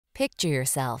Picture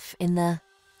yourself in the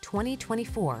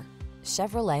 2024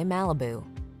 Chevrolet Malibu.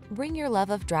 Bring your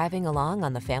love of driving along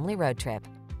on the family road trip.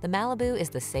 The Malibu is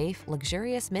the safe,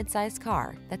 luxurious midsize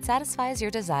car that satisfies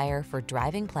your desire for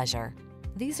driving pleasure.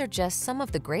 These are just some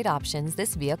of the great options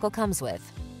this vehicle comes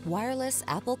with: wireless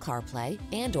Apple CarPlay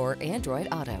and/or Android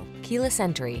Auto, keyless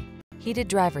entry, heated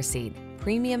driver's seat,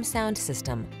 premium sound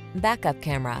system, backup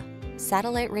camera,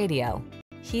 satellite radio,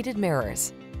 heated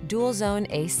mirrors, dual zone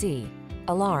AC,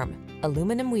 alarm,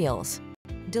 aluminum wheels.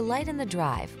 Delight in the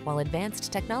drive while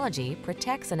advanced technology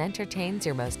protects and entertains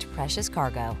your most precious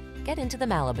cargo. Get into the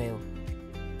Malibu.